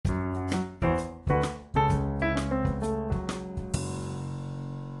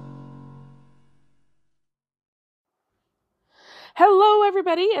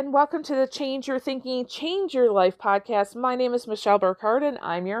everybody, and welcome to the Change Your Thinking, Change Your Life podcast. My name is Michelle Burkhardt, and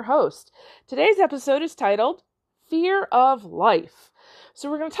I'm your host. Today's episode is titled Fear of Life. So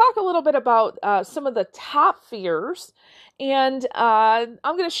we're going to talk a little bit about some of the top fears, and I'm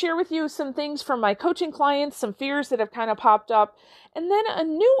going to share with you some things from my coaching clients, some fears that have kind of popped up, and then a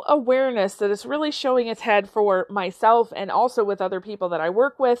new awareness that is really showing its head for myself and also with other people that I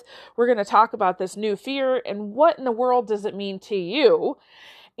work with. We're going to talk about this new fear and what in the world does it mean to you.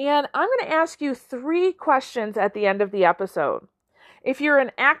 And I'm going to ask you 3 questions at the end of the episode. If you're an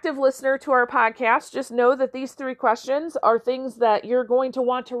active listener to our podcast, just know that these 3 questions are things that you're going to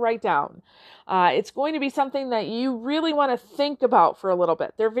want to write down. It's going to be something that you really want to think about for a little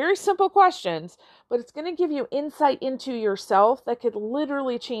bit. They're very simple questions, but it's going to give you insight into yourself that could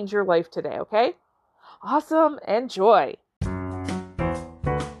literally change your life today, okay? Awesome. Enjoy.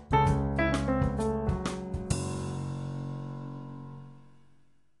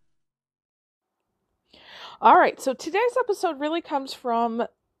 All right, so today's episode really comes from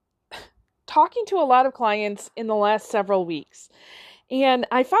talking to a lot of clients in the last several weeks. And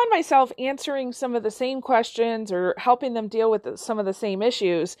I found myself answering some of the same questions or helping them deal with some of the same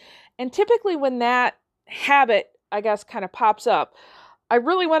issues. And typically when that habit, I guess, kind of pops up, I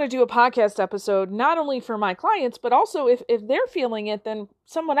really want to do a podcast episode, not only for my clients, but also if they're feeling it, then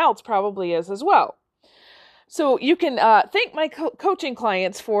someone else probably is as well. So you can thank my coaching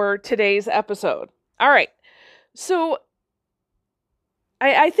clients for today's episode. All right. So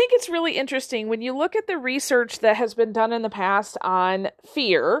I think it's really interesting when you look at the research that has been done in the past on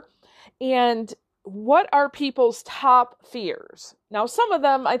fear and what are people's top fears. Now, some of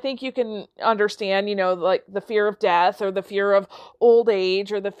them I think you can understand, like the fear of death or the fear of old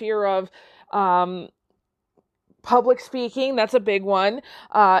age or the fear of public speaking. That's a big one.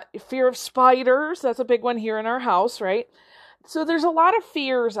 Fear of spiders. That's a big one here in our house, right? So there's a lot of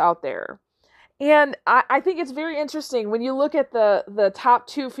fears out there. And I think it's very interesting when you look at the top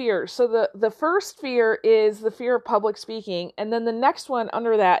 2 fears. So the first fear is the fear of public speaking. And then the next one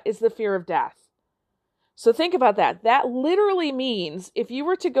under that is the fear of death. So think about that. That literally means if you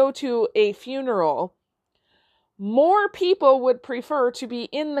were to go to a funeral, more people would prefer to be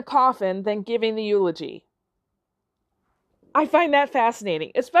in the coffin than giving the eulogy. I find that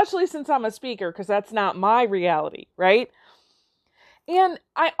fascinating, especially since I'm a speaker, because that's not my reality, right? And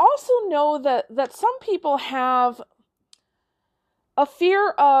I also know that some people have a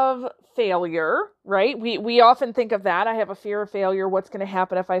fear of failure, right? We often think of that. I have a fear of failure. What's going to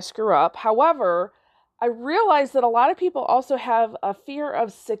happen if I screw up? However, I realize that a lot of people also have a fear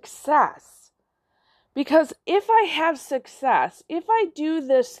of success. Because if I have success, if I do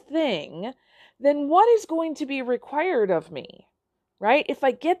this thing, then what is going to be required of me, right? If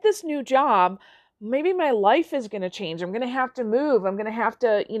I get this new job, maybe my life is going to change. I'm going to have to move. I'm going to have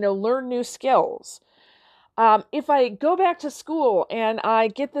to, learn new skills. If I go back to school and I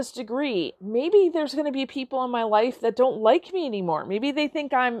get this degree, maybe there's going to be people in my life that don't like me anymore. Maybe they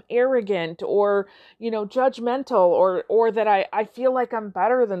think I'm arrogant or, judgmental or that I feel like I'm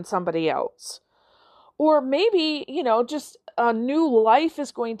better than somebody else. Or maybe, just a new life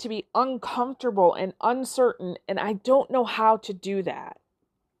is going to be uncomfortable and uncertain, and I don't know how to do that.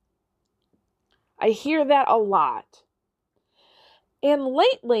 I hear that a lot. And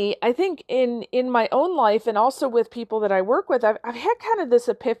lately, I think in my own life and also with people that I work with, I've had kind of this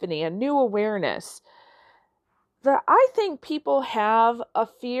epiphany, a new awareness that I think people have a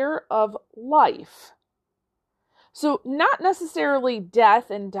fear of life. So not necessarily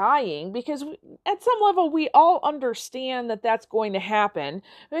death and dying, because at some level we all understand that that's going to happen.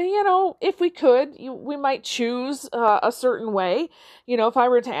 If we could, we might choose a certain way. If I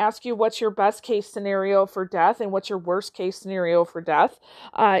were to ask you what's your best case scenario for death and what's your worst case scenario for death,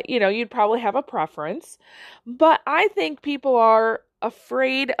 you'd probably have a preference. But I think people are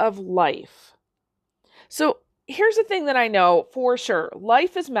afraid of life. So here's the thing that I know for sure.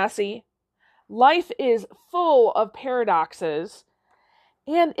 Life is messy. Life is full of paradoxes,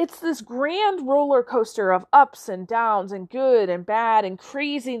 and it's this grand roller coaster of ups and downs and good and bad and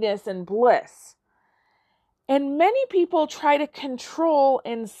craziness and bliss. And many people try to control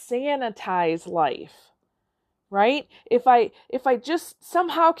and sanitize life, right? If I just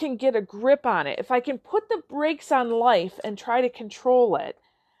somehow can get a grip on it, if I can put the brakes on life and try to control it,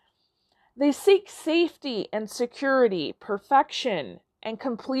 they seek safety and security, perfection and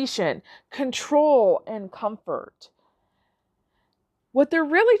completion, control and comfort. What they're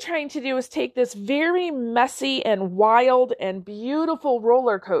really trying to do is take this very messy and wild and beautiful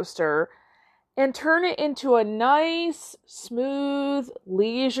roller coaster and turn it into a nice, smooth,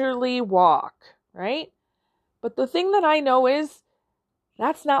 leisurely walk, right? But the thing that I know is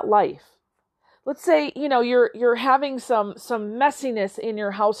That's not life. Let's say, you're having some messiness in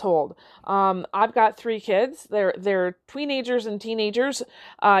your household. I've got 3 kids. They're teenagers and teenagers.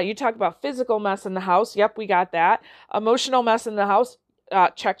 You talk about physical mess in the house. Yep, we got that. Emotional mess in the house.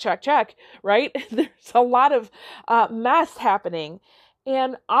 Check, check, check. Right? There's a lot of mess happening.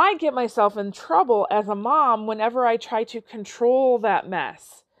 And I get myself in trouble as a mom whenever I try to control that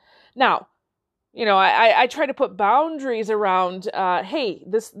mess. Now, I try to put boundaries around, hey,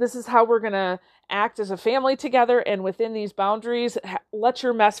 this is how we're going to act as a family together. And within these boundaries, let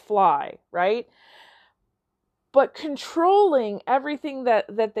your mess fly, right? But controlling everything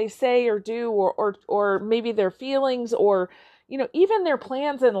that they say or do, or maybe their feelings, or, even their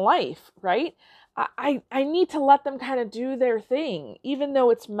plans in life, right? I need to let them kind of do their thing, even though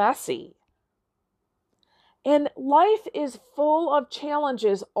it's messy. And life is full of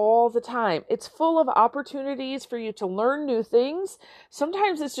challenges all the time. It's full of opportunities for you to learn new things.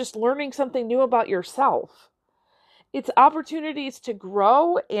 Sometimes it's just learning something new about yourself. It's opportunities to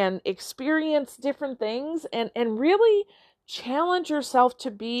grow and experience different things and really challenge yourself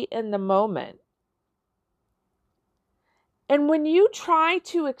to be in the moment. And when you try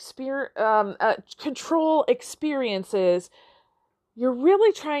to control experiences, you're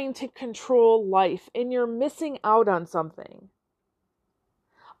really trying to control life and you're missing out on something.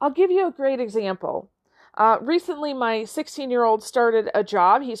 I'll give you a great example. Recently, my 16-year-old started a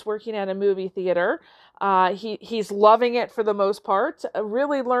job. He's working at a movie theater. He's loving it for the most part,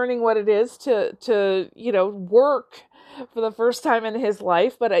 really learning what it is to work for the first time in his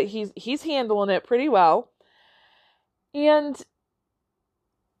life, but he's handling it pretty well. And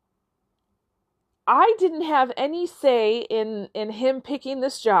I didn't have any say in him picking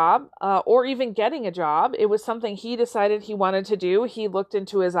this job or even getting a job. It was something he decided he wanted to do. He looked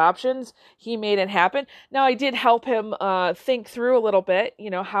into his options. He made it happen. Now, I did help him think through a little bit,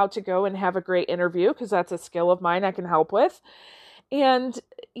 how to go and have a great interview, because that's a skill of mine I can help with. And,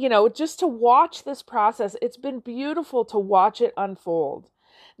 just to watch this process, it's been beautiful to watch it unfold.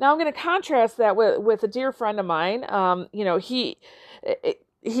 Now, I'm going to contrast that with a dear friend of mine. I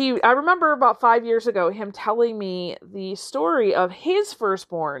remember about 5 years ago, him telling me the story of his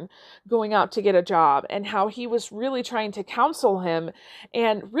firstborn going out to get a job and how he was really trying to counsel him.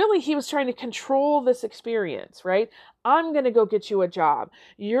 And really, he was trying to control this experience, right? I'm going to go get you a job.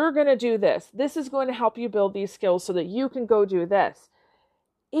 You're going to do this. This is going to help you build these skills so that you can go do this.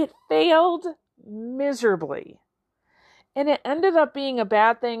 It failed miserably. And it ended up being a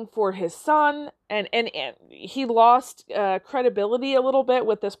bad thing for his son, and he lost credibility a little bit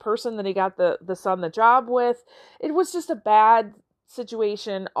with this person that he got the son the job with. It was just a bad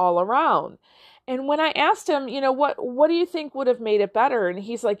situation all around. And when I asked him, what do you think would have made it better? And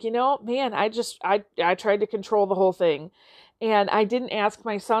he's like, man, I tried to control the whole thing, and I didn't ask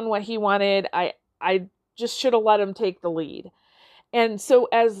my son what he wanted. I just should have let him take the lead. And so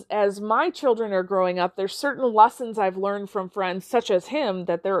as my children are growing up, there's certain lessons I've learned from friends such as him,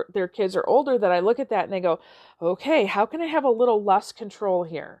 that their kids are older, that I look at that and I go, okay, how can I have a little less control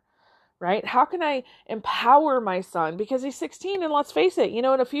here, right? How can I empower my son? Because he's 16, and let's face it, in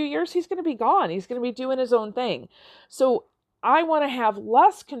a few years, he's going to be gone. He's going to be doing his own thing. So I want to have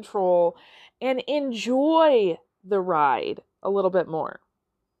less control and enjoy the ride a little bit more.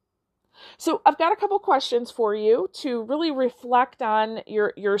 So I've got a couple questions for you to really reflect on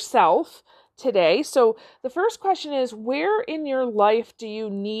yourself today. So the first question is, where in your life do you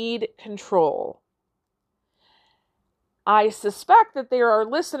need control? I suspect that there are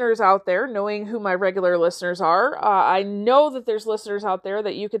listeners out there, knowing who my regular listeners are. I know that there's listeners out there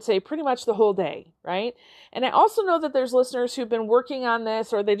that you could say pretty much the whole day, right? And I also know that there's listeners who've been working on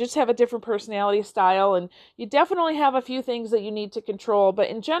this, or they just have a different personality style, and you definitely have a few things that you need to control. But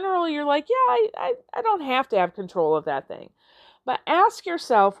in general, you're like, yeah, I don't have to have control of that thing. But ask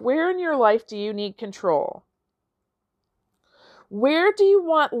yourself, where in your life do you need control? Where do you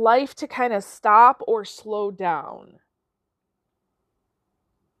want life to kind of stop or slow down?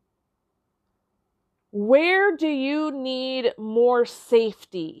 Where do you need more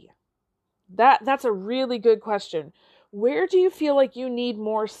safety? That's a really good question. Where do you feel like you need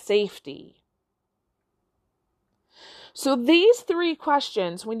more safety? So these 3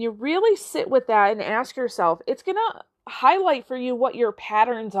 questions, when you really sit with that and ask yourself, it's going to highlight for you what your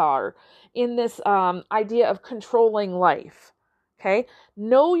patterns are in this idea of controlling life. Okay?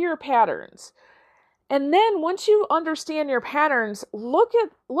 Know your patterns. And then once you understand your patterns, look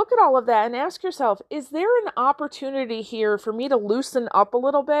at all of that and ask yourself, is there an opportunity here for me to loosen up a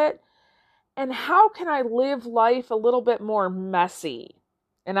little bit? And how can I live life a little bit more messy?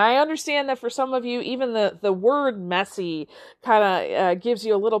 And I understand that for some of you, even the word messy kind of gives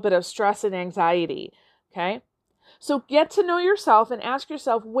you a little bit of stress and anxiety. Okay. So get to know yourself and ask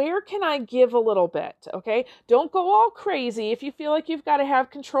yourself, where can I give a little bit? Okay. Don't go all crazy. If you feel like you've got to have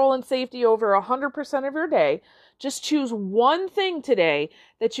control and safety over 100% of your day, just choose one thing today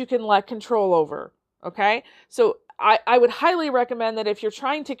that you can let control over. Okay. So I would highly recommend that if you're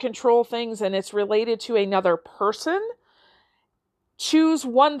trying to control things and it's related to another person, choose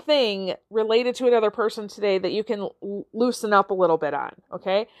one thing related to another person today that you can loosen up a little bit on,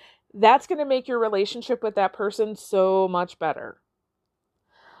 okay? That's going to make your relationship with that person so much better.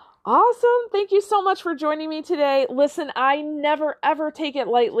 Awesome. Thank you so much for joining me today. Listen, I never, ever take it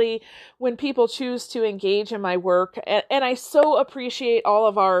lightly when people choose to engage in my work. And I so appreciate all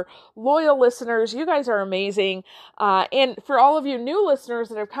of our loyal listeners. You guys are amazing. And for all of you new listeners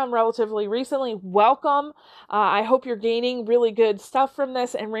that have come relatively recently, welcome. I hope you're gaining really good stuff from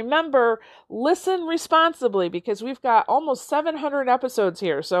this. And remember, listen responsibly because we've got almost 700 episodes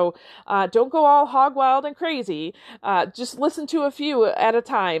here. So don't go all hog wild and crazy. Just listen to a few at a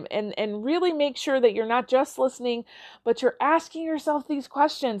time. And really make sure that you're not just listening, but you're asking yourself these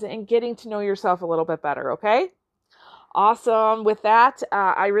questions and getting to know yourself a little bit better, okay? Awesome. With that,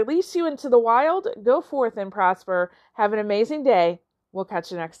 I release you into the wild. Go forth and prosper. Have an amazing day. We'll catch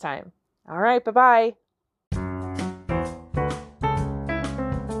you next time. All right. Bye-bye.